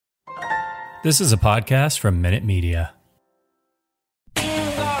This is a podcast from Minute Media.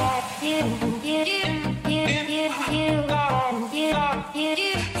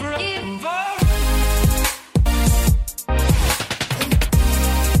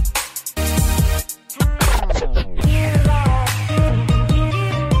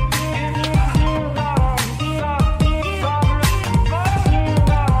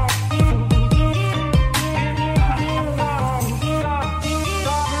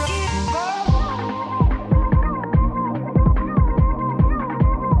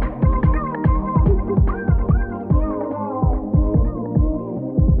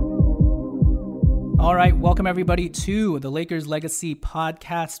 All right, welcome everybody to the Lakers Legacy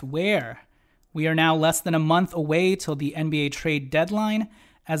podcast, where we are now less than a month away till the NBA trade deadline,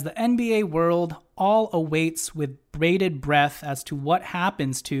 as the NBA world all awaits with bated breath as to what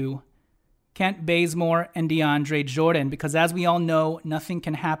happens to Kent Bazemore and DeAndre Jordan, because as we all know, nothing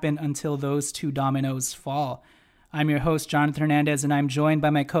can happen until those two dominoes fall. I'm your host, Jonathan Hernandez, and I'm joined by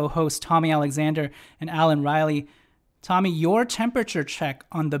my co-hosts, Tommy Alexander and Alan Riley. Tommy, your temperature check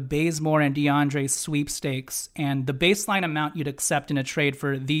on the Bazemore and DeAndre sweepstakes and the baseline amount you'd accept in a trade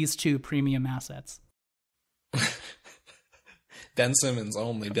for these two premium assets. Ben Simmons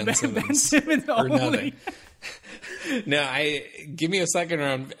only. Ben Simmons or only. Nothing. No, give me a second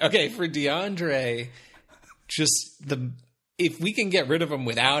round. Okay, for DeAndre, if we can get rid of him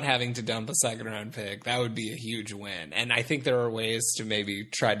without having to dump a second round pick, that would be a huge win. And I think there are ways to maybe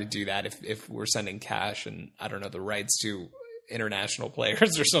try to do that if we're sending cash and, I don't know, the rights to international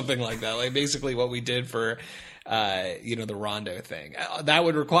players or something like that. Like basically what we did for, the Rondo thing. That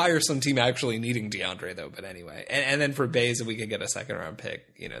would require some team actually needing DeAndre though. But anyway, and then for Baze, if we could get a second round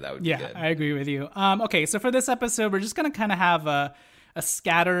pick, that would be good. Yeah, I agree with you. Okay, so for this episode, we're just going to kind of have a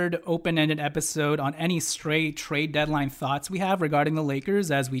scattered, open-ended episode on any stray trade deadline thoughts we have regarding the Lakers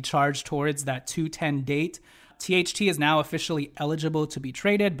as we charge towards that 2/10 date. THT is now officially eligible to be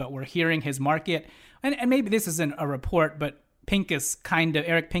traded, but we're hearing his market, and maybe this isn't a report, but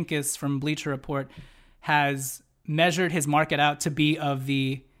Eric Pincus from Bleacher Report has measured his market out to be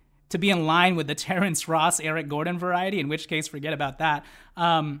in line with the Terrence Ross, Eric Gordon variety, in which case, forget about that.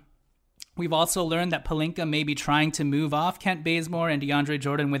 We've also learned that Pelinka may be trying to move off Kent Bazemore and DeAndre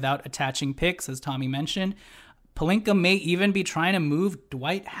Jordan without attaching picks, as Tommy mentioned. Pelinka may even be trying to move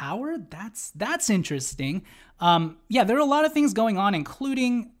Dwight Howard. That's interesting. There are a lot of things going on,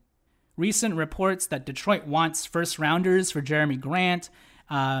 including recent reports that Detroit wants first rounders for Jeremy Grant.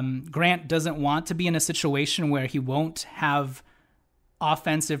 Grant doesn't want to be in a situation where he won't have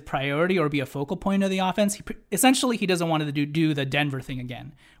offensive priority or be a focal point of the offense. He doesn't want to do the Denver thing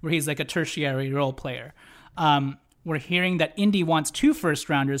again, where he's like a tertiary role player. We're hearing that Indy wants 2 first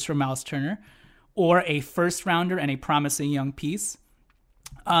rounders for Miles Turner, or a first rounder and a promising young piece.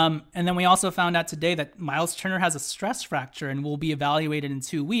 And then we also found out today that Miles Turner has a stress fracture and will be evaluated in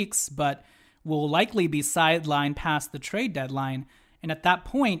 2 weeks, but will likely be sidelined past the trade deadline. And at that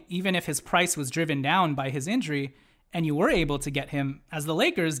point, even if his price was driven down by his injury, and you were able to get him, as the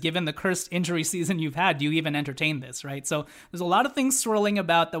Lakers, given the cursed injury season you've had, do you even entertain this, right? So there's a lot of things swirling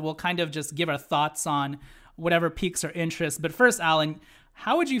about that we'll kind of just give our thoughts on, whatever piques our interest. But first, Alan,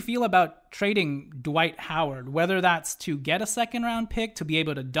 how would you feel about trading Dwight Howard, whether that's to get a second round pick to be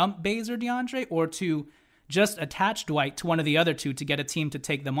able to dump Baze or DeAndre, or to just attach Dwight to one of the other two to get a team to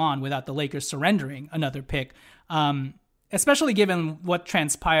take them on without the Lakers surrendering another pick? Especially given what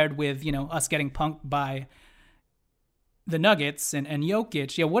transpired with, us getting punked by the Nuggets and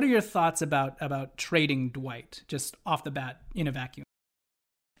Jokic. Yeah, what are your thoughts about trading Dwight just off the bat in a vacuum?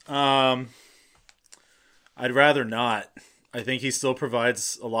 I'd rather not. I think he still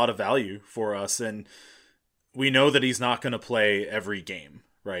provides a lot of value for us, and we know that he's not going to play every game,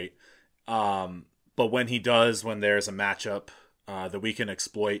 right? But when he does, when there's a matchup that we can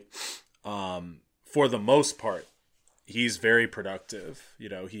exploit, for the most part, he's very productive.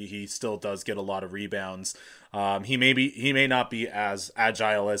 He still does get a lot of rebounds. He may not be as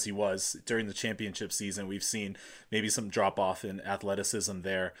agile as he was during the championship season. We've seen maybe some drop off in athleticism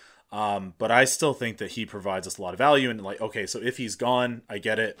there. But I still think that he provides us a lot of value. And so if he's gone, I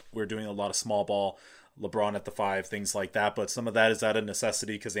get it. We're doing a lot of small ball, LeBron at the 5, things like that. But some of that is out of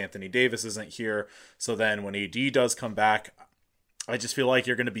necessity because Anthony Davis isn't here. So then when AD does come back, I just feel like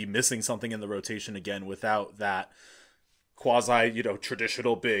you're going to be missing something in the rotation again without that quasi,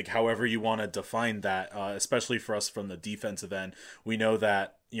 traditional big, however you want to define that, especially for us from the defensive end. We know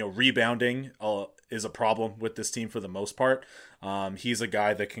that, rebounding is a problem with this team for the most part. He's a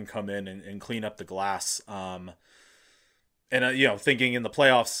guy that can come in and clean up the glass. Thinking in the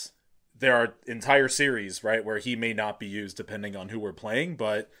playoffs, there are entire series, right, where he may not be used depending on who we're playing,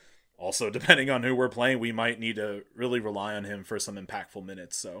 but also, depending on who we're playing, we might need to really rely on him for some impactful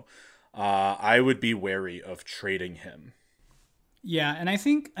minutes. So I would be wary of trading him. Yeah, and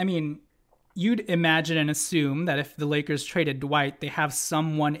I mean, you'd imagine and assume that if the Lakers traded Dwight, they have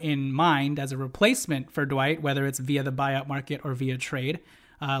someone in mind as a replacement for Dwight, whether it's via the buyout market or via trade.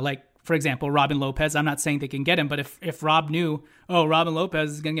 Like, for example, Robin Lopez. I'm not saying they can get him, but if Rob knew, oh, Robin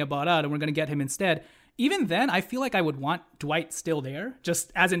Lopez is going to get bought out and we're going to get him instead, even then, I feel like I would want Dwight still there,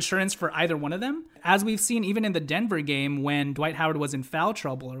 just as insurance for either one of them. As we've seen even in the Denver game when Dwight Howard was in foul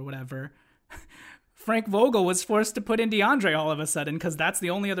trouble or whatever, Frank Vogel was forced to put in DeAndre all of a sudden because that's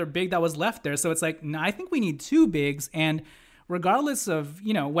the only other big that was left there. So it's like, no, I think we need two bigs. And regardless of,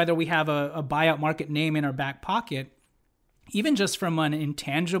 whether we have a buyout market name in our back pocket, even just from an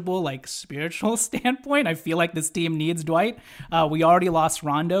intangible, like spiritual standpoint, I feel like this team needs Dwight. We already lost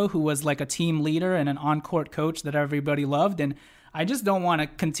Rondo, who was like a team leader and an on-court coach that everybody loved. And I just don't want to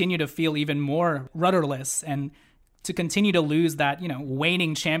continue to feel even more rudderless and to continue to lose that,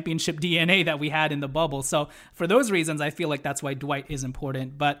 waning championship DNA that we had in the bubble. So for those reasons, I feel like that's why Dwight is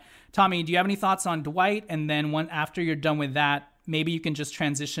important. But Tommy, do you have any thoughts on Dwight? And then after you're done with that, maybe you can just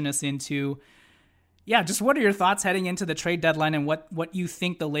transition us into, just what are your thoughts heading into the trade deadline and what you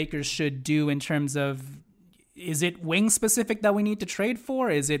think the Lakers should do in terms of, is it wing specific that we need to trade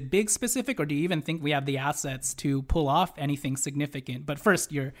for? Is it big specific? Or do you even think we have the assets to pull off anything significant? But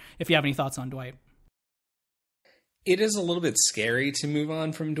first, if you have any thoughts on Dwight. It is a little bit scary to move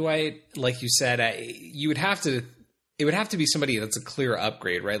on from Dwight. Like you said, it would have to be somebody that's a clear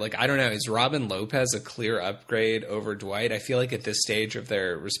upgrade, right? Like, I don't know, is Robin Lopez a clear upgrade over Dwight? I feel like at this stage of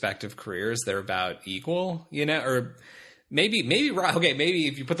their respective careers, they're about equal, or maybe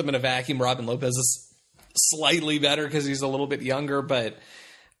if you put them in a vacuum, Robin Lopez is slightly better because he's a little bit younger, but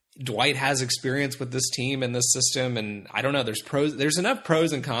Dwight has experience with this team and this system. And I don't know, there's enough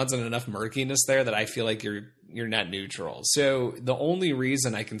pros and cons and enough murkiness there that I feel like you're net neutral. So the only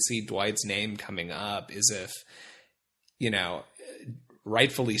reason I can see Dwight's name coming up is if,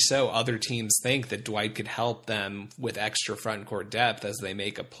 rightfully so, other teams think that Dwight could help them with extra front court depth as they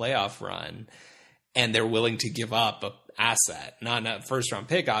make a playoff run, and they're willing to give up a asset, not a first round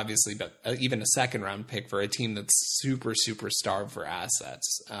pick, obviously, but even a second round pick for a team that's super, super starved for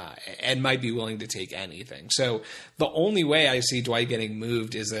assets, and might be willing to take anything. So the only way I see Dwight getting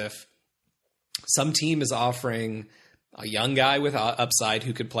moved is if some team is offering a young guy with upside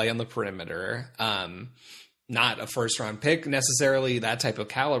who could play on the perimeter, not a first round pick necessarily, that type of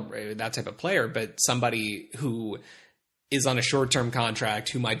caliber, that type of player, but somebody who is on a short-term contract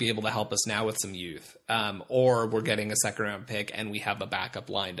who might be able to help us now with some youth, or we're getting a second round pick and we have a backup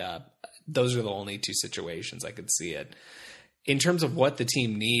lined up. Those are the only two situations I could see it. In terms of what the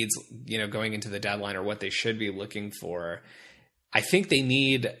team needs, going into the deadline, or what they should be looking for, I think they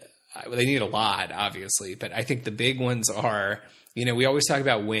need a lot, obviously, but I think the big ones are, we always talk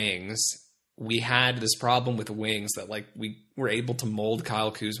about wings. We had this problem with wings that, like, we were able to mold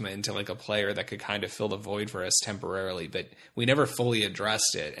Kyle Kuzma into like a player that could kind of fill the void for us temporarily, but we never fully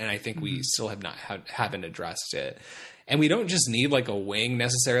addressed it. And I think we still haven't addressed it. And we don't just need like a wing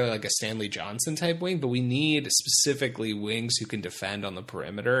necessarily, like a Stanley Johnson type wing, but we need specifically wings who can defend on the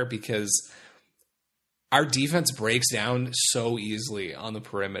perimeter, because our defense breaks down so easily on the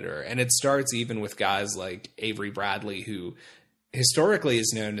perimeter. And it starts even with guys like Avery Bradley, who historically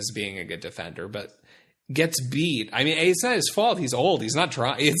is known as being a good defender, but gets beat. I mean, it's not his fault. He's old. He's not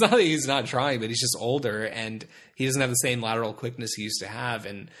trying. It's not that he's not trying, but he's just older and he doesn't have the same lateral quickness he used to have.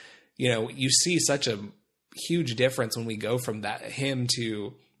 And, you see such a huge difference when we go from him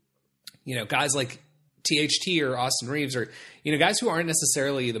to, guys like THT or Austin Reeves, or, guys who aren't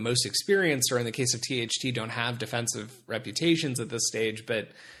necessarily the most experienced, or in the case of THT, don't have defensive reputations at this stage, but,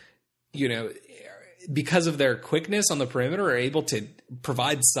 because of their quickness on the perimeter, are able to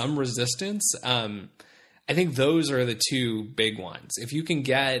provide some resistance. I think those are the two big ones. If you can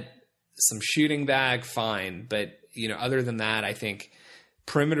get some shooting back, fine. But, other than that, I think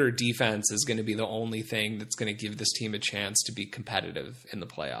perimeter defense is going to be the only thing that's going to give this team a chance to be competitive in the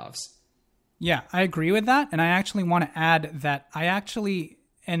playoffs. Yeah, I agree with that. And I actually want to add that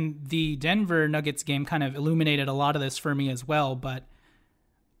and the Denver Nuggets game kind of illuminated a lot of this for me as well. But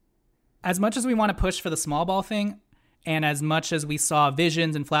as much as we want to push for the small ball thing, and as much as we saw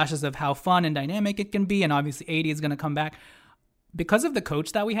visions and flashes of how fun and dynamic it can be, and obviously 80 is going to come back, because of the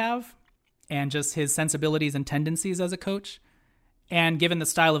coach that we have and just his sensibilities and tendencies as a coach, and given the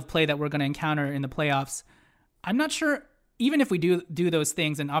style of play that we're going to encounter in the playoffs, I'm not sure, even if we do those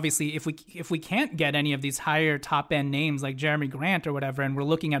things, and obviously if we can't get any of these higher top end names like Jeremy Grant or whatever, and we're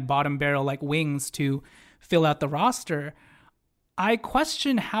looking at bottom barrel like wings to fill out the roster, I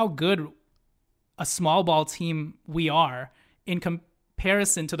question how good a small ball team we are in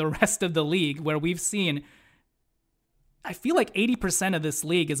comparison to the rest of the league, where we've seen, I feel like 80% of this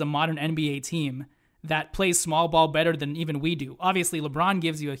league is a modern NBA team that plays small ball better than even we do. Obviously, LeBron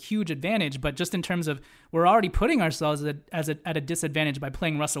gives you a huge advantage, but just in terms of, we're already putting ourselves at a disadvantage by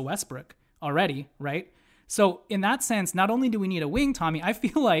playing Russell Westbrook already, right? So in that sense, not only do we need a wing, Tommy, I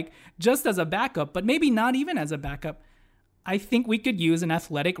feel like just as a backup, but maybe not even as a backup, I think we could use an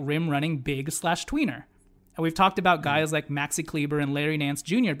athletic rim running big / tweener. And we've talked about guys like Maxi Kleber and Larry Nance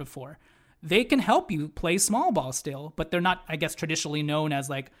Jr. before. They can help you play small ball still, but they're not, I guess, traditionally known as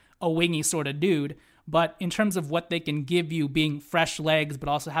like a wingy sort of dude. But in terms of what they can give you, being fresh legs, but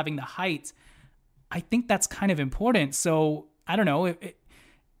also having the height, I think that's kind of important. So I don't know.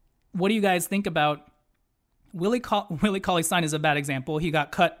 What do you guys think about Willie Cauley-Stein? Is a bad example. He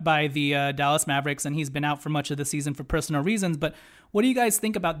got cut by the Dallas Mavericks, and he's been out for much of the season for personal reasons. But what do you guys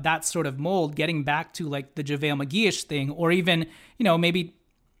think about that sort of mold, getting back to like the JaVale McGee-ish thing, or even, maybe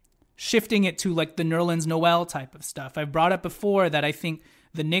shifting it to like the Nerlens Noel type of stuff? I've brought up before that I think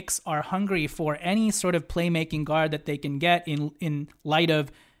the Knicks are hungry for any sort of playmaking guard that they can get in light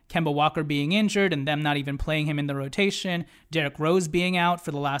of Kemba Walker being injured and them not even playing him in the rotation, Derrick Rose being out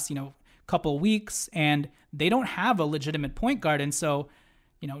for the last, couple weeks, and they don't have a legitimate point guard. And so,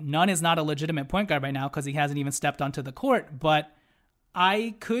 Nunn is not a legitimate point guard right now because he hasn't even stepped onto the court. But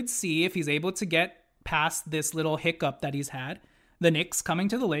I could see, if he's able to get past this little hiccup that he's had, the Knicks coming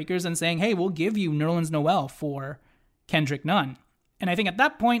to the Lakers and saying, hey, we'll give you Nerlens Noel for Kendrick Nunn. And I think at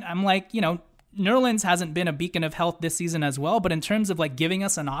that point, I'm like, Nerlens hasn't been a beacon of health this season as well, but in terms of like giving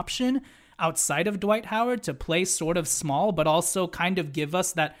us an option outside of Dwight Howard to play sort of small, but also kind of give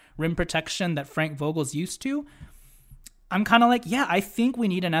us that rim protection that Frank Vogel's used to, I'm kind of like, yeah, I think we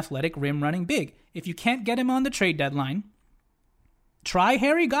need an athletic rim running big. If you can't get him on the trade deadline, try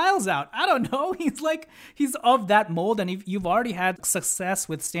Harry Giles out. I don't know. He's of that mold, and you've already had success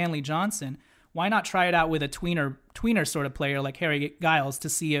with Stanley Johnson. Why not try it out with a tweener sort of player like Harry Giles to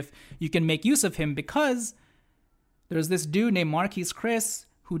see if you can make use of him? Because there's this dude named Marquise Chris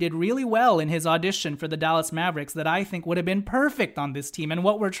who did really well in his audition for the Dallas Mavericks that I think would have been perfect on this team and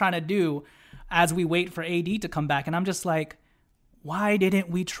what we're trying to do as we wait for AD to come back. And I'm just like, why didn't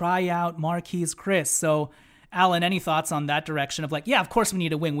we try out Marquise Chris? So, Alan, any thoughts on that direction of like, yeah, of course we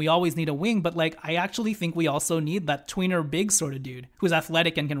need a wing. We always need a wing. But like, I actually think we also need that tweener big sort of dude who's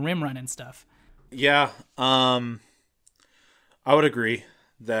athletic and can rim run and stuff. Yeah, I would agree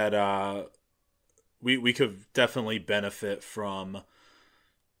that we could definitely benefit from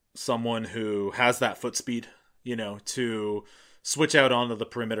someone who has that foot speed, to switch out onto the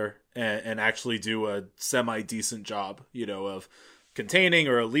perimeter and actually do a semi-decent job, of containing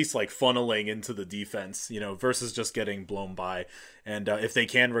or at least like funneling into the defense, versus just getting blown by. And if they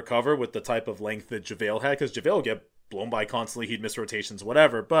can recover with the type of length that JaVale had, because JaVale will get blown by constantly, he'd miss rotations,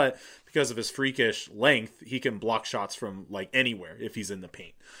 whatever, but because of his freakish length, he can block shots from like anywhere if he's in the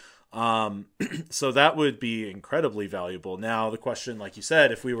paint. So that would be incredibly valuable. Now the question, like you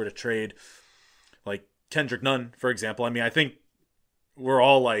said, if we were to trade like Kendrick Nunn, for example, I mean, I think we're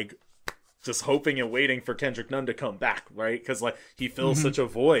all like just hoping and waiting for Kendrick Nunn to come back, right? Because like he fills such a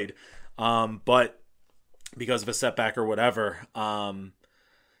void, but because of a setback or whatever,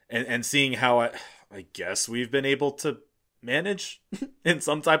 and seeing how I guess we've been able to manage in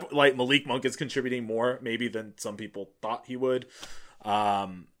some type of, like, Malik Monk is contributing more maybe than some people thought he would.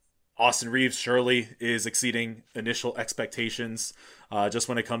 Austin Reeves surely is exceeding initial expectations just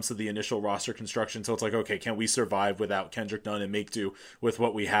when it comes to the initial roster construction. So it's like, okay, can we survive without Kendrick Nunn and make do with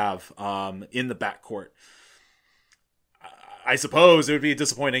what we have in the backcourt? I suppose it would be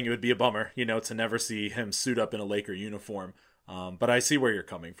disappointing. It would be a bummer, to never see him suit up in a Laker uniform. But I see where you're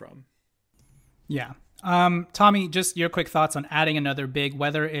coming from. Yeah. Tommy, just your quick thoughts on adding another big,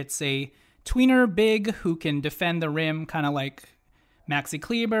 whether it's a tweener big who can defend the rim, kind of like Maxi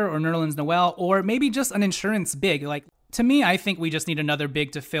Kleber or Nerlens Noel, or maybe just an insurance big. Like, to me, I think we just need another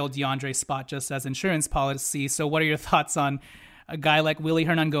big to fill DeAndre's spot just as insurance policy. So what are your thoughts on a guy like Willie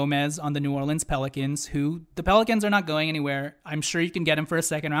Hernan-Gomez on the New Orleans Pelicans, who the Pelicans are not going anywhere? I'm sure you can get him for a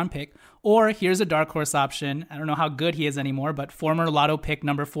second-round pick. Or here's a dark horse option. I don't know how good he is anymore, but former lotto pick,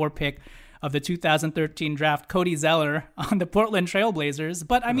 number 4 pick of the 2013 draft, Cody Zeller on the Portland Trailblazers.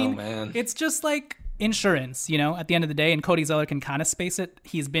 But I mean, it's just like insurance, at the end of the day, and Cody Zeller can kind of space it.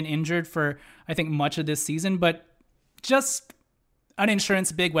 He's been injured for, I think, much of this season, but just an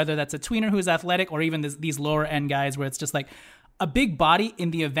insurance big, whether that's a tweener who's athletic or even these lower end guys where it's just like, a big body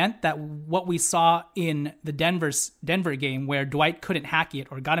in the event that what we saw in the Denver game where Dwight couldn't hack it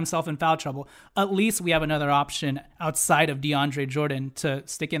or got himself in foul trouble, at least we have another option outside of DeAndre Jordan to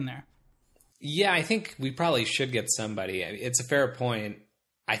stick in there. Yeah, I think we probably should get somebody. It's a fair point.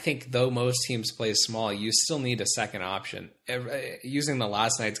 I think though most teams play small, you still need a second option. Using the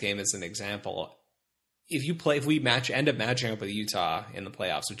last night's game as an example, if we end up matching up with Utah in the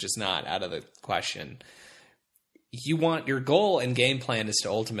playoffs, which is not out of the question, your goal and game plan is to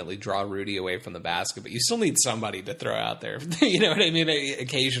ultimately draw Rudy away from the basket, but you still need somebody to throw out there. You know what I mean?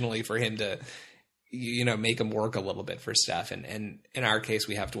 Occasionally for him to, make him work a little bit for Steph. And in our case,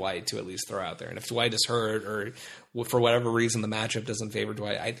 we have Dwight to at least throw out there. And if Dwight is hurt or for whatever reason the matchup doesn't favor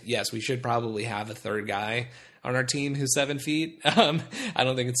Dwight, yes, we should probably have a third guy on our team who's 7 feet. I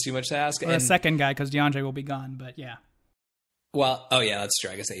don't think it's too much to ask. Or a second guy because DeAndre will be gone, but yeah. Well, oh yeah, that's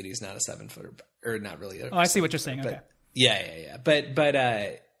true. I guess AD is not a 7-footer, or not really. I see what you're saying. Okay. Yeah. But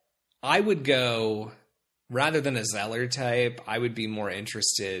I would go, rather than a Zeller type, I would be more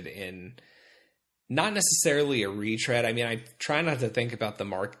interested in not necessarily a retread. I mean, I try not to think about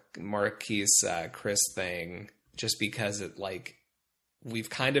the Marquise Chris thing just because we've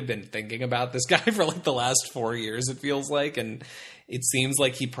kind of been thinking about this guy for like the last 4 years, it feels like, and it seems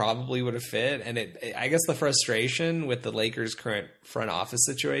like he probably would have fit. And I guess the frustration with the Lakers' current front office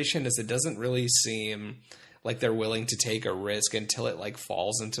situation is it doesn't really seem like they're willing to take a risk until it like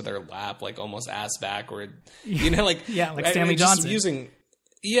falls into their lap, like almost ass backward, like Stanley Johnson.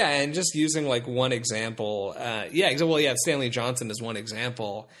 Just using like one example. Stanley Johnson is one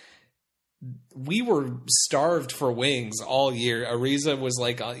example. We were starved for wings all year. Ariza was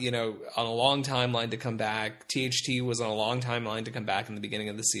on a long timeline to come back. THT was on a long timeline to come back in the beginning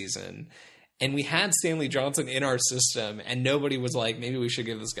of the season. And we had Stanley Johnson in our system, and nobody was like, maybe we should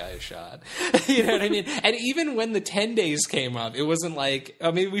give this guy a shot. You know what I mean? And even when the 10 days came up, it wasn't like,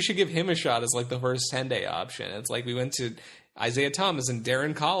 oh, maybe we should give him a shot as like the first 10-day option. It's like we went to Isaiah Thomas and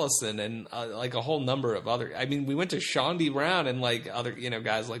Darren Collison and like a whole number of other. I mean, we went to Shaundi Brown and like other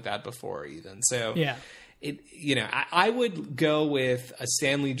guys like that before even. So yeah, I would go with a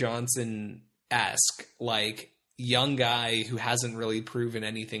Stanley Johnson-esque like young guy who hasn't really proven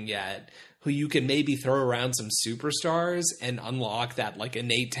anything yet, who you can maybe throw around some superstars and unlock that like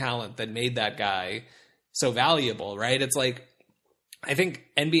innate talent that made that guy so valuable, right? It's like, I think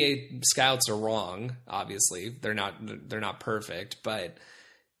NBA scouts are wrong. Obviously, they're not perfect, but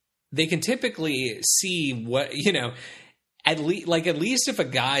they can typically see what, at least if a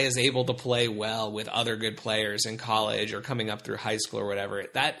guy is able to play well with other good players in college or coming up through high school or whatever,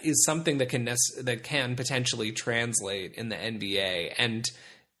 that is something that can potentially translate in the NBA. And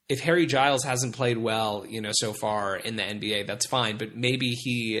if Harry Giles hasn't played well, so far in the NBA, that's fine, but maybe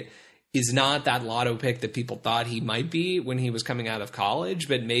he is not that lotto pick that people thought he might be when he was coming out of college,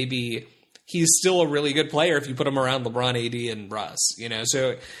 but maybe he's still a really good player if you put him around LeBron, AD, and Russ,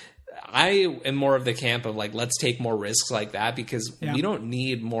 So I am more of the camp of like, let's take more risks like that because we don't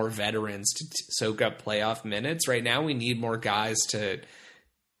need more veterans to soak up playoff minutes. Right now, we need more guys to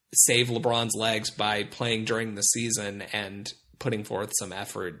save LeBron's legs by playing during the season and putting forth some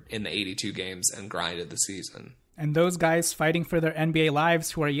effort in the 82 games and grind of the season. And those guys fighting for their NBA lives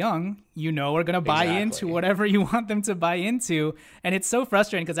who are young, are going to buy into whatever you want them to buy into. And it's so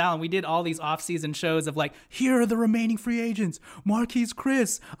frustrating because, Alan, we did all these off-season shows of like, here are the remaining free agents, Marquise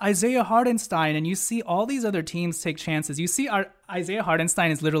Chris, Isaiah Hartenstein. And you see all these other teams take chances. You see Isaiah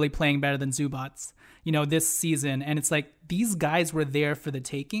Hartenstein is literally playing better than Zubats, this season. And it's like these guys were there for the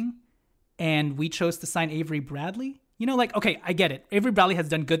taking. And we chose to sign Avery Bradley. Okay, I get it. Avery Bradley has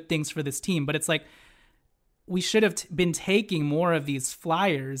done good things for this team, but it's like, we should have been taking more of these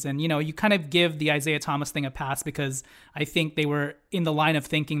flyers. And, you kind of give the Isaiah Thomas thing a pass because I think they were in the line of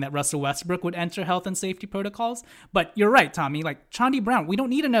thinking that Russell Westbrook would enter health and safety protocols. But you're right, Tommy, like Chaundi Brown, we don't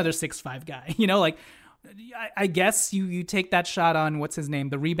need another 6'5" guy. I guess you take that shot on, what's his name?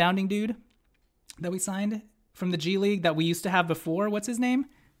 The rebounding dude that we signed from the G League that we used to have before. What's his name?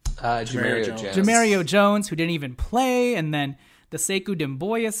 Jamario Jones. Jamario Jones, who didn't even play. And then the Sekou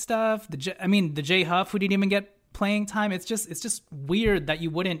Demboya stuff, the Jay Huff, who didn't even get playing time. It's just weird that you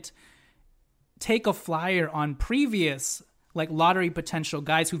wouldn't take a flyer on previous like lottery potential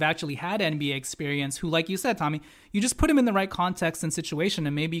guys who've actually had NBA experience, who, like you said, Tommy, you just put them in the right context and situation,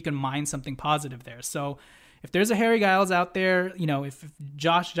 and maybe you can mine something positive there. So if there's a Harry Giles out there, if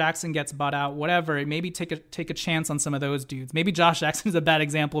Josh Jackson gets bought out, whatever, maybe take a chance on some of those dudes. Maybe Josh Jackson is a bad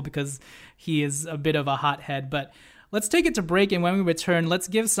example because he is a bit of a hothead, but let's take it to break, and when we return, let's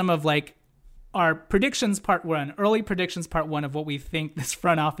give some of like our predictions part one, early predictions part one of what we think this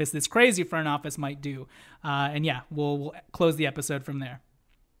front office, this crazy front office might do. And yeah, we'll close the episode from there.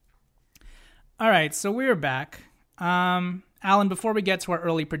 All right, so we're back. Alan, before we get to our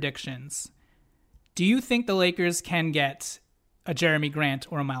early predictions, do you think the Lakers can get a Jeremy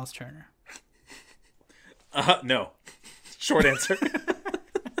Grant or a Miles Turner? No. Short answer.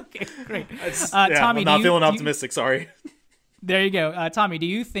 Okay, great. Tommy, I'm not feeling optimistic. Sorry. There you go. Tommy, do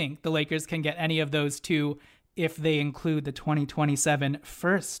you think the Lakers can get any of those two if they include the 2027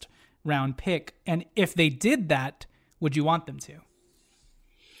 first round pick? And if they did that, would you want them to?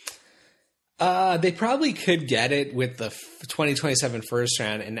 They probably could get it with the 2027 first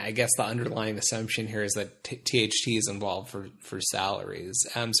round, and I guess the underlying assumption here is that THT is involved for salaries.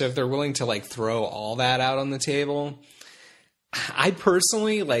 So if they're willing to like throw all that out on the table, I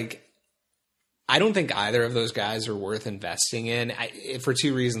personally I don't think either of those guys are worth investing in for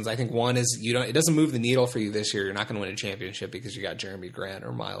two reasons. I think one is it doesn't move the needle for you this year. You're not going to win a championship because you got Jeremy Grant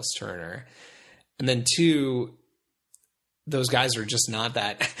or Miles Turner, and then two, those guys are just not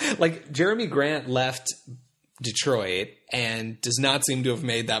that Jeremy Grant left Detroit and does not seem to have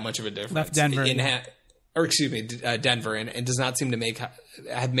made that much of a difference. Left Denver. Denver and does not seem to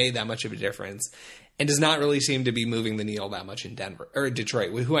have made that much of a difference and does not really seem to be moving the needle that much in Denver or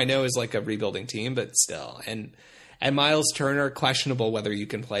Detroit, who I know is like a rebuilding team, but still. And Miles Turner, questionable whether you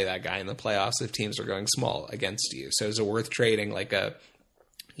can play that guy in the playoffs if teams are going small against you. So is it worth trading like a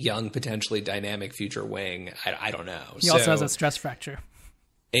young, potentially dynamic future wing? I don't know. He also has a stress fracture.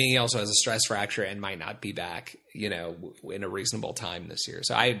 And he also has a stress fracture and might not be back, in a reasonable time this year.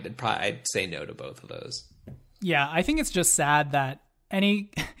 So I'd say no to both of those. Yeah, I think it's just sad that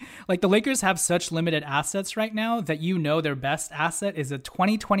the Lakers have such limited assets right now that their best asset is a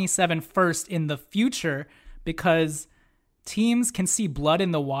 2027 first in the future because teams can see blood in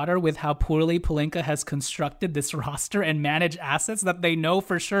the water with how poorly Pelinka has constructed this roster and manage assets that they know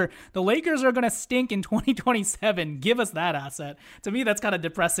for sure the Lakers are going to stink in 2027. Give us that asset. To me, that's kind of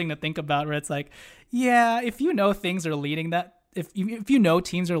depressing to think about, where it's like, yeah, if things are leading that, if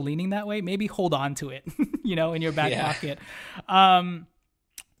teams are leaning that way, maybe hold on to it, in your back pocket.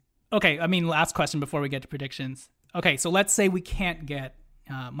 Okay, last question before we get to predictions. Okay, so let's say we can't get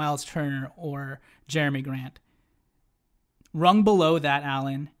Miles Turner or Jeremy Grant. Rung below that,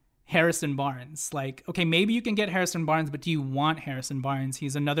 Alan, Harrison Barnes. Okay, maybe you can get Harrison Barnes, but do you want Harrison Barnes?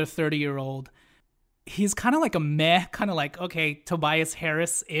 He's another 30-year-old. He's kind of like a meh, kind of like, okay, Tobias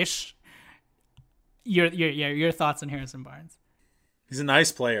Harris-ish. Your thoughts on Harrison Barnes? He's a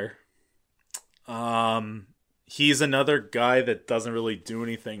nice player. He's another guy that doesn't really do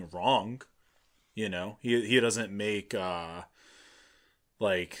anything wrong. He doesn't make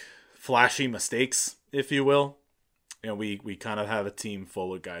flashy mistakes, if you will. We kind of have a team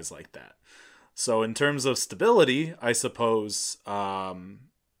full of guys like that. So in terms of stability, I suppose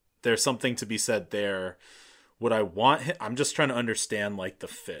there's something to be said there. Would I want him? I'm just trying to understand the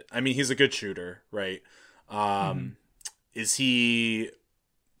fit. He's a good shooter, right? Do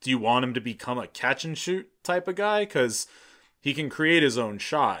you want him to become a catch and shoot type of guy? Because he can create his own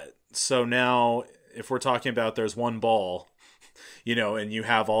shot. So now if we're talking about there's one ball, and you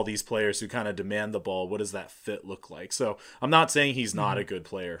have all these players who kind of demand the ball, what does that fit look like? So I'm not saying he's not a good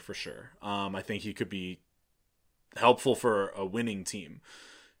player for sure. I think he could be helpful for a winning team.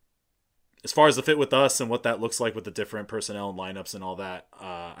 As far as the fit with us and what that looks like with the different personnel and lineups and all that,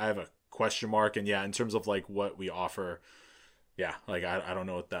 I have a question mark. And yeah, in terms of what we offer, yeah, I don't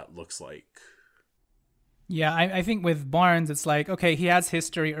know what that looks like. Yeah, I think with Barnes, it's okay, he has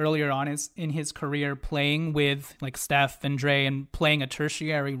history earlier on in his career playing with Steph and Dre and playing a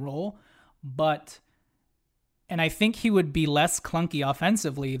tertiary role, and I think he would be less clunky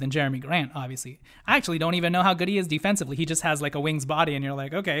offensively than Jeremy Grant, obviously. I actually don't even know how good he is defensively. He just has a wing's body, and you're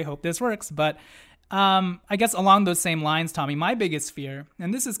okay, hope this works. But I guess along those same lines, Tommy, my biggest fear,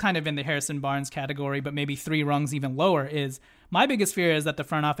 and this is kind of in the Harrison Barnes category, but maybe 3 rungs even lower, is my biggest fear is that the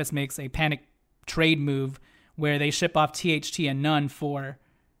front office makes a panic trade move where they ship off THT and Nunn for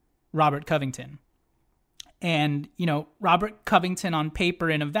Robert Covington. And, Robert Covington on paper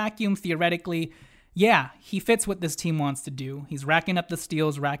in a vacuum, theoretically, yeah, he fits what this team wants to do. He's racking up the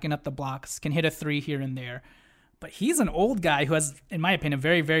steals, racking up the blocks, can hit a 3 here and there. But he's an old guy who has, in my opinion, a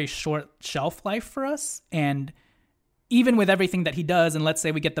very, very short shelf life for us. And even with everything that he does, and let's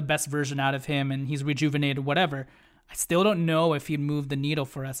say we get the best version out of him and he's rejuvenated, whatever, I still don't know if he'd move the needle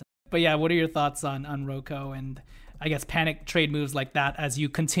for us. But yeah, what are your thoughts on Rocco and I guess, panic trade moves like that as you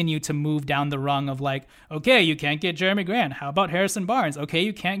continue to move down the rung of like, okay, you can't get Jeremy Grant. How about Harrison Barnes? Okay,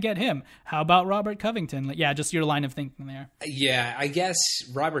 you can't get him. How about Robert Covington? Like, yeah, just your line of thinking there. Yeah, I guess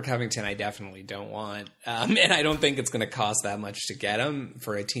Robert Covington I definitely don't want. And I don't think it's going to cost that much to get him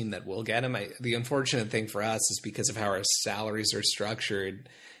for a team that will get him. The unfortunate thing for us is because of how our salaries are structured.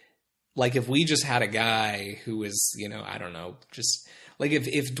 Like if we just had a guy who was, I don't know, just like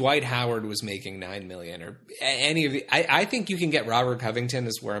if Dwight Howard was making $9 million or any of the, I think you can get Robert Covington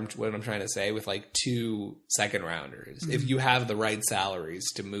is what I'm trying to say with like 2 second rounders. If you have the right salaries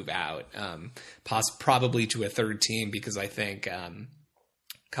to move out, probably to a third team, because I think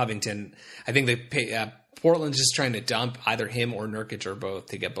Covington, I think they pay, Portland's just trying to dump either him or Nurkic or both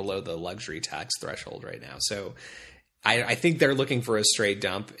to get below the luxury tax threshold right now. So I think they're looking for a straight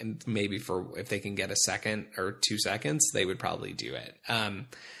dump, and maybe for if they can get a second or 2 seconds, they would probably do it.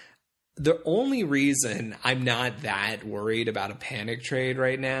 The only reason I'm not that worried about a panic trade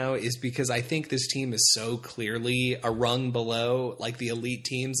right now is because I think this team is so clearly a rung below like the elite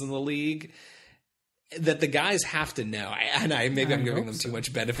teams in the league that the guys have to know. I'm giving them too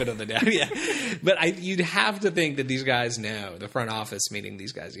much benefit of the doubt. Yeah, but you'd have to think that these guys know, the front office, meaning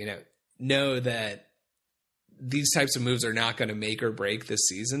these guys, know that these types of moves are not going to make or break this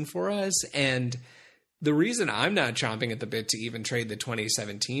season for us. And the reason I'm not chomping at the bit to even trade the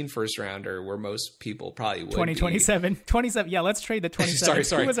 2017 first rounder, where most people probably would 27. Yeah, let's trade the 27.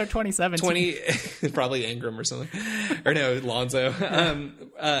 sorry. Who was our 2017? Probably Ingram or something. Or no, Lonzo.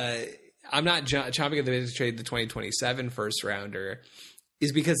 I'm not chomping at the bit to trade the 2027 first rounder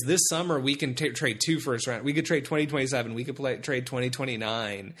is because this summer we can trade 2 first round. We could trade 2027. We could trade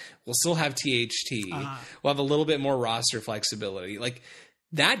 2029. We'll still have THT. We'll have a little bit more roster flexibility. Like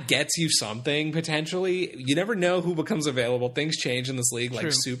that gets you something potentially. You never know who becomes available. Things change in this league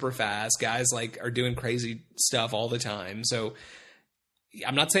like super fast. Guys like are doing crazy stuff all the time. So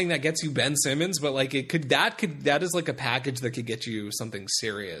I'm not saying that gets you Ben Simmons, but like that is like a package that could get you something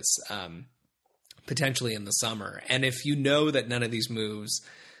serious. Potentially in the summer. And if you know that none of these moves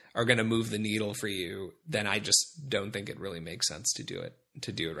are going to move the needle for you, then I just don't think it really makes sense to do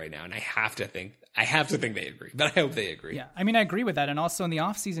it right now. And I have to think they agree, but I hope they agree. Yeah. I mean, I agree with that. And also in the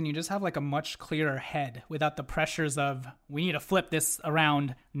off season, you just have like a much clearer head without the pressures of we need to flip this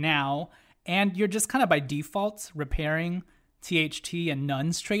around now. And you're just kind of by default repairing THT and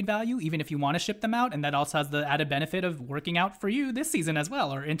Nunn's trade value, even if you want to ship them out. And that also has the added benefit of working out for you this season as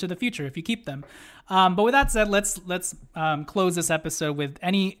well, or into the future if you keep them. But with that said, let's close this episode with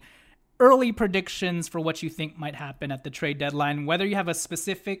any early predictions for what you think might happen at the trade deadline, whether you have a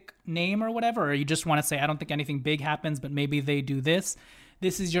specific name or whatever, or you just want to say, I don't think anything big happens, but maybe they do this.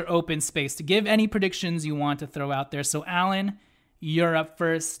 This is your open space to give any predictions you want to throw out there. So Alan, you're up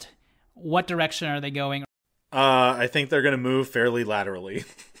first. What direction are they going? I think they're going to move fairly laterally.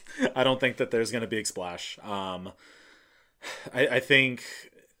 I don't think that there's going to be a splash. I think,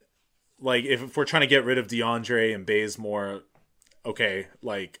 like, if we're trying to get rid of DeAndre and Bazemore, okay,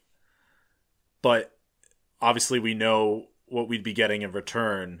 like, but obviously we know what we'd be getting in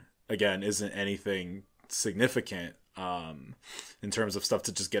return, again, isn't anything significant in terms of stuff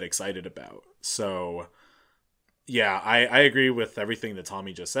to just get excited about. So, yeah, I agree with everything that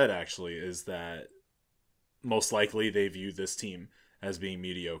Tommy just said, actually, is that most likely they view this team as being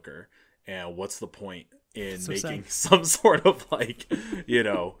mediocre. And what's the point in making some sort of like,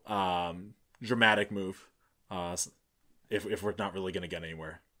 dramatic move if we're not really going to get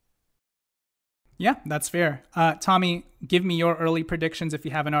anywhere? Yeah, that's fair. Tommy, give me your early predictions if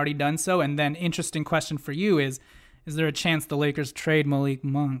you haven't already done so. And then interesting question for you is there a chance the Lakers trade Malik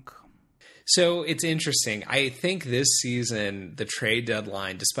Monk? So it's interesting. I think this season, the trade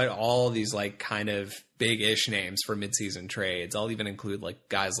deadline, despite all these like kind of big-ish names for midseason trades, I'll even include like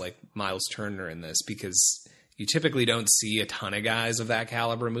guys like Miles Turner in this because you typically don't see a ton of guys of that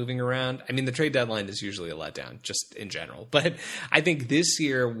caliber moving around. I mean, the trade deadline is usually a letdown just in general. But I think this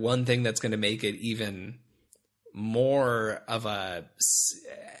year, one thing that's going to make it even more of a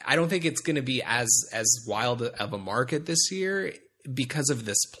 – I don't think it's going to be as wild of a market this year because of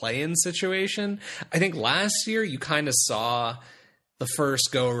this play-in situation. I think last year you kind of saw the first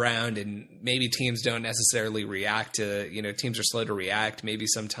go around and maybe teams don't necessarily react to, teams are slow to react maybe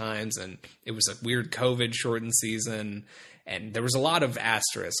sometimes. And it was a weird COVID shortened season. And there was a lot of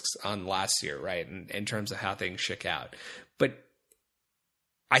asterisks on last year, right? In terms of how things shook out. But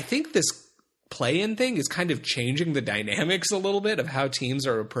I think this play-in thing is kind of changing the dynamics a little bit of how teams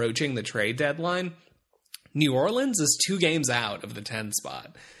are approaching the trade deadline. New Orleans is 2 games out of the 10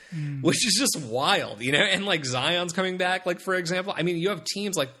 spot, which is just wild, and like Zion's coming back, like, for example, I mean, you have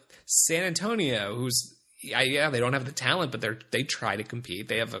teams like San Antonio, who's, yeah, they don't have the talent, but they try to compete.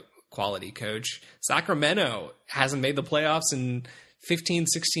 They have a quality coach. Sacramento hasn't made the playoffs in 15,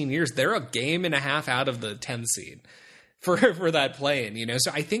 16 years. They're a game and a half out of the 10th seed for that play-in, you know?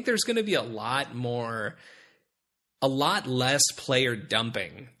 So I think there's going to be a lot less player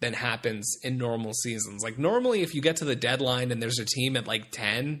dumping than happens in normal seasons. Like normally if you get to the deadline and there's a team at like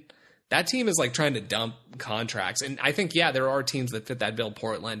 10, that team is like trying to dump contracts. And I think, yeah, there are teams that fit that bill.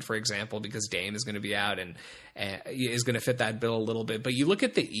 Portland, for example, because Dame is going to be out and is going to fit that bill a little bit. But you look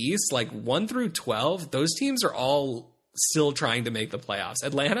at the East, like 1 through 12, those teams are all still trying to make the playoffs.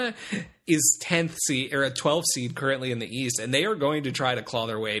 Atlanta is 10th seed or a 12th seed currently in the East, and they are going to try to claw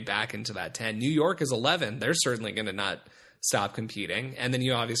their way back into that 10. New York is 11. They're certainly going to not stop competing. And then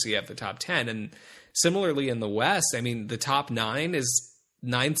you obviously have the top 10. And similarly in the West, I mean, the top 9 is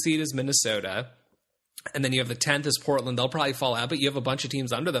 9th seed is Minnesota. And then you have the 10th is Portland. They'll probably fall out, but you have a bunch of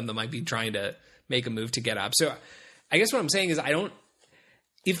teams under them that might be trying to make a move to get up. So I guess what I'm saying is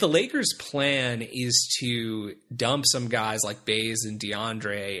if the Lakers' plan is to dump some guys like Baze and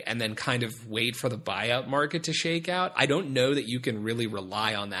DeAndre and then kind of wait for the buyout market to shake out, I don't know that you can really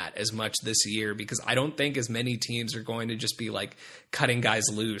rely on that as much this year, because I don't think as many teams are going to just be like cutting guys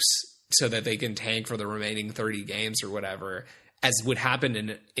loose so that they can tank for the remaining 30 games or whatever, as would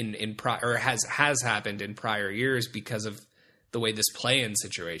happen has happened in prior years because of the way this play-in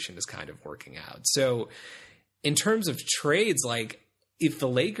situation is kind of working out. So in terms of trades, like, if the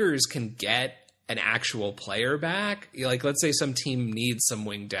Lakers can get an actual player back, like let's say some team needs some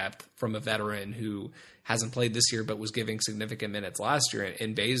wing depth from a veteran who hasn't played this year but was giving significant minutes last year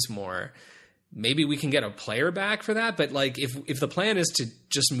in Bazemore, maybe we can get a player back for that. But like if the plan is to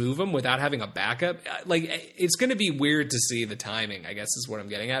just move him without having a backup, like it's going to be weird to see the timing, I guess is what I'm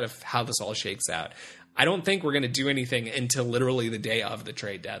getting at, of how this all shakes out. I don't think we're going to do anything until literally the day of the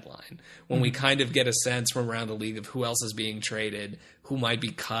trade deadline, when we kind of get a sense from around the league of who else is being traded, who might be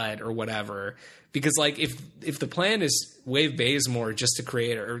cut or whatever. Because like if the plan is waive Bazemore just to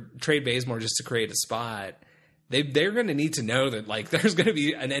create, or trade Bazemore just to create a spot, they're going to need to know that like there's going to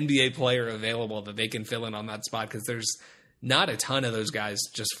be an NBA player available that they can fill in on that spot, because there's not a ton of those guys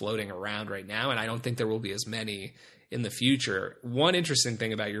just floating around right now, and I don't think there will be as many in the future. One interesting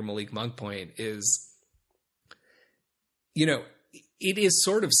thing about your Malik Monk point is, you know, it is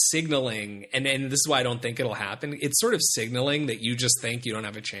sort of signaling, and this is why I don't think it'll happen. It's sort of signaling that you just think you don't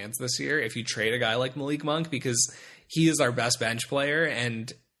have a chance this year if you trade a guy like Malik Monk, because he is our best bench player.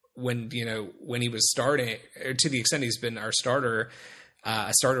 And when he was starting, or to the extent he's been our starter,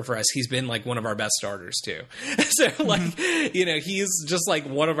 a starter for us, he's been like one of our best starters too. So like, you know, he's just like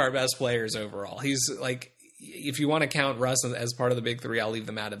one of our best players overall. He's like, if you want to count Russ as part of the big three, I'll leave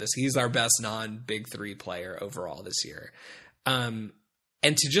them out of this. He's our best non-big three player overall this year.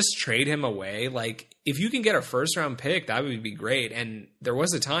 And to just trade him away, like if you can get a first round pick, that would be great. And there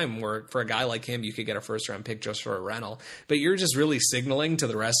was a time where for a guy like him, you could get a first round pick just for a rental, but you're just really signaling to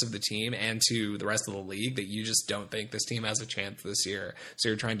the rest of the team and to the rest of the league that you just don't think this team has a chance this year. So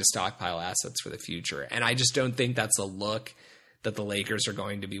you're trying to stockpile assets for the future. And I just don't think that's a look that the Lakers are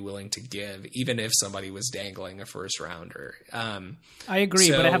going to be willing to give, even if somebody was dangling a first rounder. I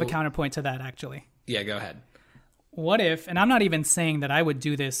agree, but I have a counterpoint to that, actually. Yeah, go ahead. What if, and I'm not even saying that I would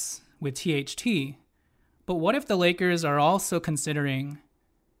do this with THT, but what if the Lakers are also considering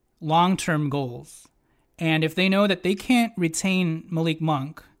long-term goals? And if they know that they can't retain Malik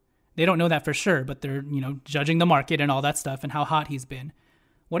Monk, they don't know that for sure, but they're, you know, judging the market and all that stuff and how hot he's been.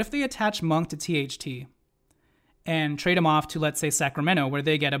 What if they attach Monk to THT and trade him off to, let's say, Sacramento, where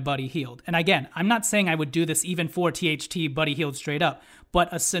they get a Buddy Hield? And again, I'm not saying I would do this even for THT, Buddy Hield straight up, but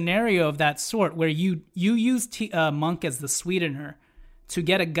a scenario of that sort where you use Monk as the sweetener to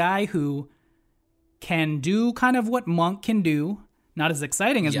get a guy who can do kind of what Monk can do, not as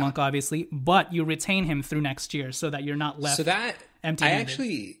exciting as Monk, obviously, but you retain him through next year so that you're not left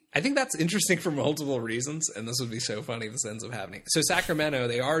empty-handed. I think that's interesting for multiple reasons, and this would be so funny if this ends up happening. So Sacramento,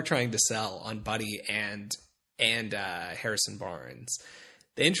 they are trying to sell on Buddy and Harrison Barnes.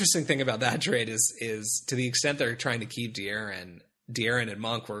 The interesting thing about that trade is to the extent they're trying to keep De'Aaron and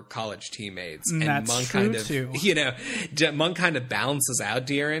Monk were college teammates, and that's Monk true kind of, too. you know, Monk kind of balances out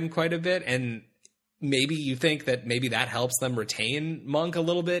De'Aaron quite a bit, and maybe you think that maybe that helps them retain Monk a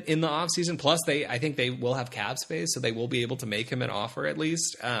little bit in the offseason. Plus, I think they will have cap space, so they will be able to make him an offer at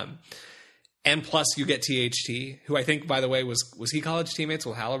least. And plus, you get THT, who I think, by the way, was he college teammates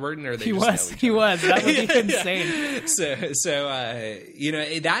with Halliburton, or they he just was. know each He other? was. That would be insane. So you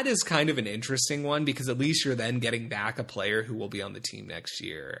know, that is kind of an interesting one, because at least you're then getting back a player who will be on the team next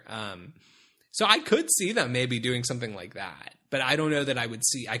year. So I could see them maybe doing something like that, but I don't know that I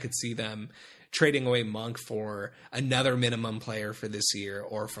could see them trading away Monk for another minimum player for this year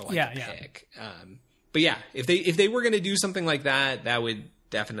or for like a pick. But yeah, if they were going to do something like that, that would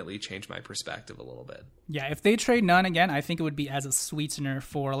definitely change my perspective a little bit. Yeah, if they trade Nunn again, I think it would be as a sweetener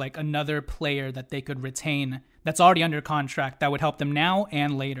for like another player that they could retain that's already under contract that would help them now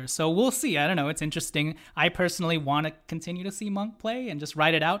and later. So we'll see. I don't know. It's interesting. I personally want to continue to see Monk play and just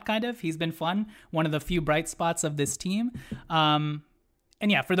ride it out kind of. He's been fun. One of the few bright spots of this team. And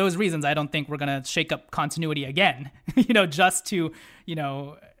yeah, for those reasons, I don't think we're going to shake up continuity again, just to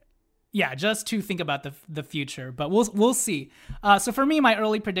think about the future, but we'll see. So for me, my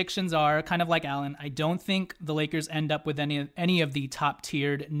early predictions are kind of like Alan. I don't think the Lakers end up with any of the top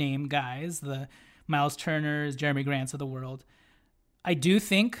tiered name guys, the Miles Turners, Jeremy Grants of the world. I do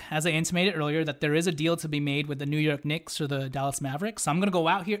think, as I intimated earlier, that there is a deal to be made with the New York Knicks or the Dallas Mavericks. So I'm going to go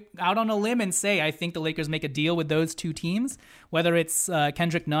out on a limb and say I think the Lakers make a deal with those two teams, whether it's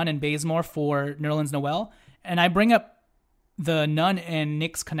Kendrick Nunn and Bazemore for Nerlens Noel. And I bring up the Nunn and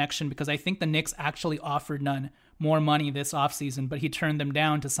Knicks connection because I think the Knicks actually offered Nunn more money this offseason, but he turned them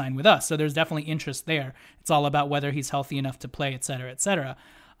down to sign with us. So there's definitely interest there. It's all about whether he's healthy enough to play, et cetera, et cetera.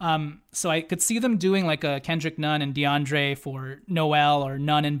 So I could see them doing like a Kendrick Nunn and DeAndre for Noel or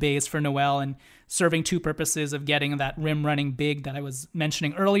Nunn and Baze for Noel and serving two purposes of getting that rim running big that I was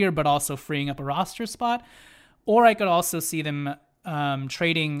mentioning earlier, but also freeing up a roster spot. Or I could also see them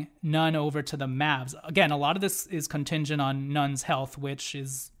trading Nunn over to the Mavs. Again, a lot of this is contingent on Nunn's health, which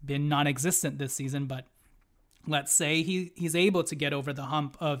has been non-existent this season, but let's say he's able to get over the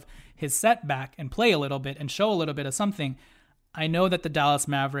hump of his setback and play a little bit and show a little bit of something. I know that the Dallas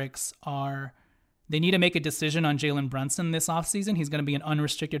Mavericks they need to make a decision on Jalen Brunson this offseason. He's going to be an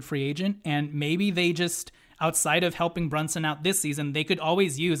unrestricted free agent, and maybe they just, outside of helping Brunson out this season, they could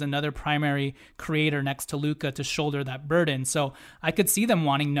always use another primary creator next to Luka to shoulder that burden. So I could see them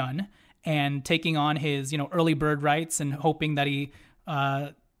wanting Nunn and taking on his, early bird rights and hoping that he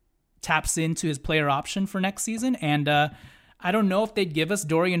taps into his player option for next season. And I don't know if they'd give us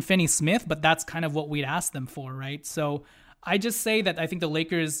Dorian Finney-Smith, but that's kind of what we'd ask them for, right? So I just say that I think the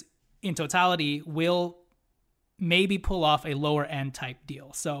Lakers in totality will maybe pull off a lower end type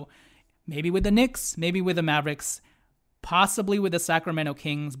deal. So maybe with the Knicks, maybe with the Mavericks, possibly with the Sacramento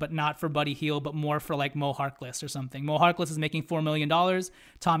Kings, but not for Buddy Hield, but more for like Mo Harkless or something. Mo Harkless is making $4 million.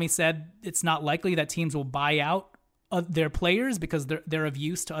 Tommy said it's not likely that teams will buy out their players because they're of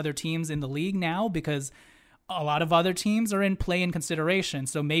use to other teams in the league now because a lot of other teams are in play-in consideration.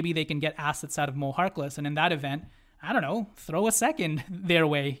 So maybe they can get assets out of Mo Harkless. And in that event, I don't know, throw a second their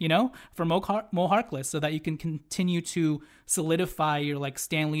way, for Mo Harkless so that you can continue to solidify your like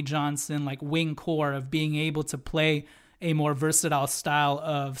Stanley Johnson, like wing core of being able to play a more versatile style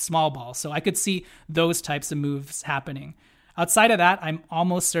of small ball. So I could see those types of moves happening. Outside of that, I'm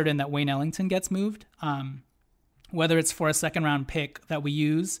almost certain that Wayne Ellington gets moved, whether it's for a second round pick that we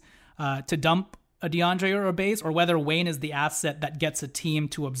use to dump a DeAndre or a Baze, or whether Wayne is the asset that gets a team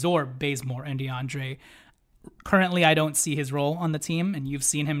to absorb Bazemore and DeAndre. Currently, I don't see his role on the team, and you've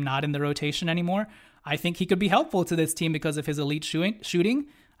seen him not in the rotation anymore. I think he could be helpful to this team because of his elite shooting.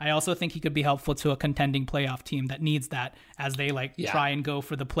 I also think he could be helpful to a contending playoff team that needs that as they try and go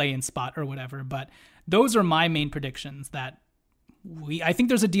for the play-in spot or whatever. But those are my main predictions that I think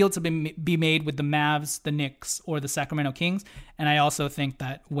there's a deal to be made with the Mavs, the Knicks, or the Sacramento Kings. And I also think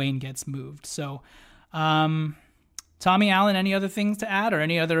that Wayne gets moved. So, Tommy, Allen, any other things to add or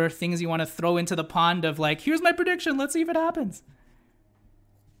any other things you want to throw into the pond of here's my prediction, let's see if it happens?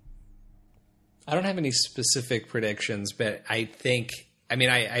 I don't have any specific predictions, but I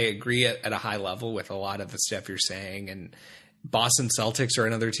agree at a high level with a lot of the stuff you're saying. And Boston Celtics are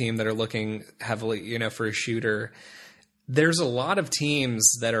another team that are looking heavily, for a shooter. There's a lot of teams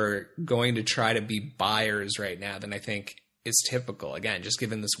that are going to try to be buyers right now than I think is typical. Again, just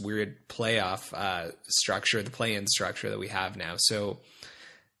given this weird playoff structure, the play-in structure that we have now. So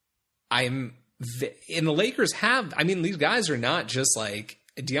the Lakers these guys are not just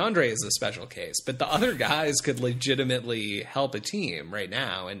DeAndre is a special case, but the other guys could legitimately help a team right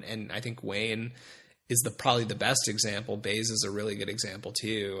now. And I think Wayne is probably the best example. Baze is a really good example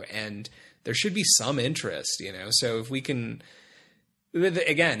too. And there should be some interest, So if we can,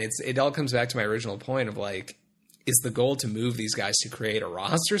 again, it all comes back to my original point of is the goal to move these guys to create a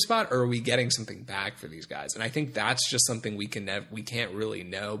roster spot, or are we getting something back for these guys? And I think that's just something we can't really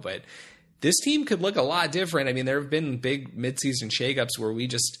know, but this team could look a lot different. There have been big midseason shakeups where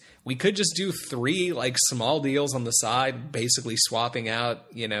we could just do 3 small deals on the side, basically swapping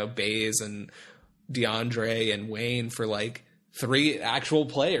out, Baze and DeAndre and Wayne for 3 actual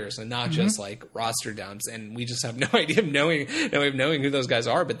players and not just like roster dumps. And we just have no idea of knowing who those guys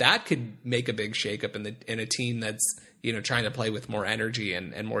are. But that could make a big shakeup in a team that's, trying to play with more energy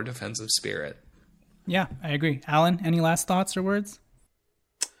and more defensive spirit. Yeah, I agree. Alan, any last thoughts or words?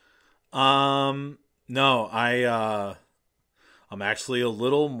 No, I'm actually a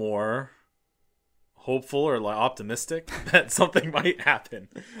little more hopeful or optimistic that something might happen.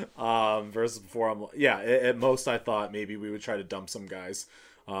 Versus before, at most I thought maybe we would try to dump some guys,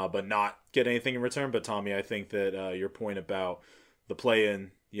 but not get anything in return. But Tommy, I think that your point about the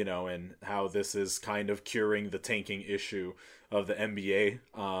play-in, and how this is kind of curing the tanking issue of the NBA.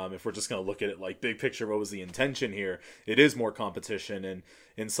 If we're just going to look at it like big picture, what was the intention here? It is more competition, and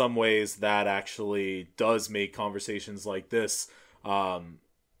in some ways that actually does make conversations like this,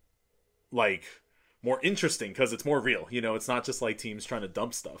 more interesting because it's more real. It's not just like teams trying to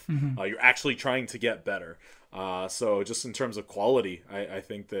dump stuff. You're actually trying to get better. So just in terms of quality, I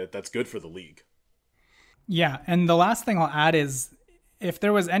think that's good for the league. Yeah. And the last thing I'll add is if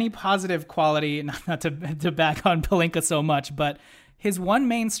there was any positive quality, not to back on Pelinka so much, but his one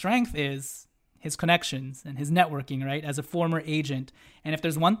main strength is his connections and his networking, right? As a former agent. And if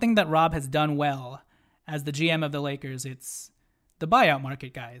there's one thing that Rob has done well as the GM of the Lakers, it's the buyout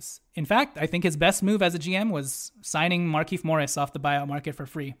market, guys. In fact, I think his best move as a GM was signing Markieff Morris off the buyout market for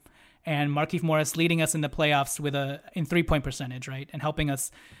free. And Markieff Morris leading us in the playoffs in 3-point percentage, right? And helping us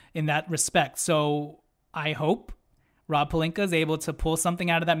in that respect. So I hope Rob Pelinka is able to pull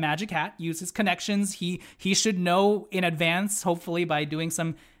something out of that magic hat, use his connections. He should know in advance, hopefully by doing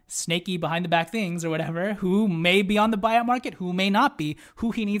some snaky behind the back things or whatever, who may be on the buyout market, who may not be,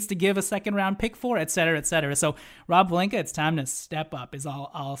 who he needs to give a second round pick for, et cetera, et cetera. So Rob Pelinka, it's time to step up is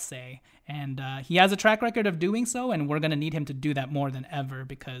all I'll say. And he has a track record of doing so, and we're going to need him to do that more than ever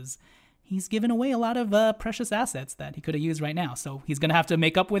because he's given away a lot of precious assets that he could have used right now. So he's going to have to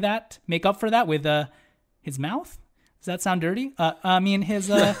make up for that with his mouth. Does that sound dirty? His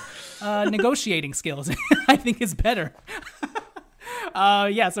negotiating skills, I think, is better.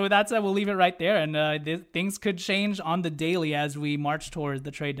 So with that said, we'll leave it right there. And things could change on the daily as we march towards the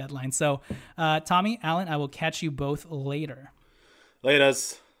trade deadline. So, Tommy, Alan, I will catch you both later.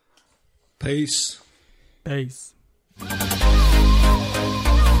 Laters. Peace. Peace.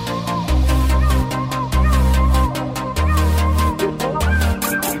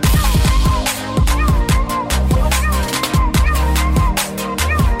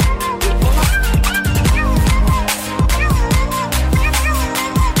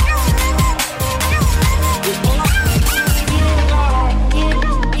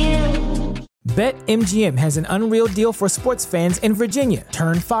 BetMGM has an unreal deal for sports fans in Virginia.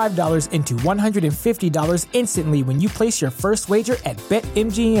 Turn $5 into $150 instantly when you place your first wager at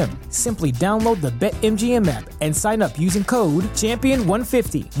BetMGM. Simply download the BetMGM app and sign up using code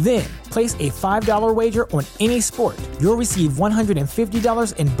Champion150. Then, place a $5 wager on any sport. You'll receive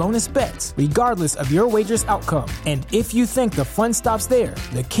 $150 in bonus bets, regardless of your wager's outcome. And if you think the fun stops there,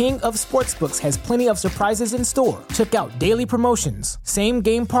 the king of sportsbooks has plenty of surprises in store. Check out daily promotions,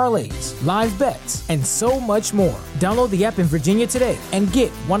 same-game parlays, live bets, and so much more. Download the app in Virginia today and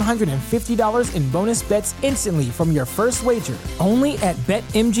get $150 in bonus bets instantly from your first wager. Only at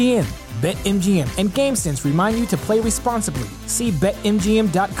BetMGM. BetMGM and GameSense remind you to play responsibly. See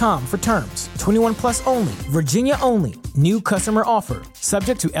BetMGM.com for terms. 21 plus only. Virginia only. New customer offer.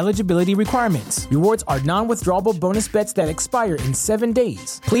 Subject to eligibility requirements. Rewards are non-withdrawable bonus bets that expire in 7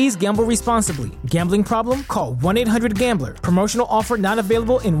 days. Please gamble responsibly. Gambling problem? Call 1-800-GAMBLER. Promotional offer not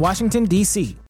available in Washington, D.C.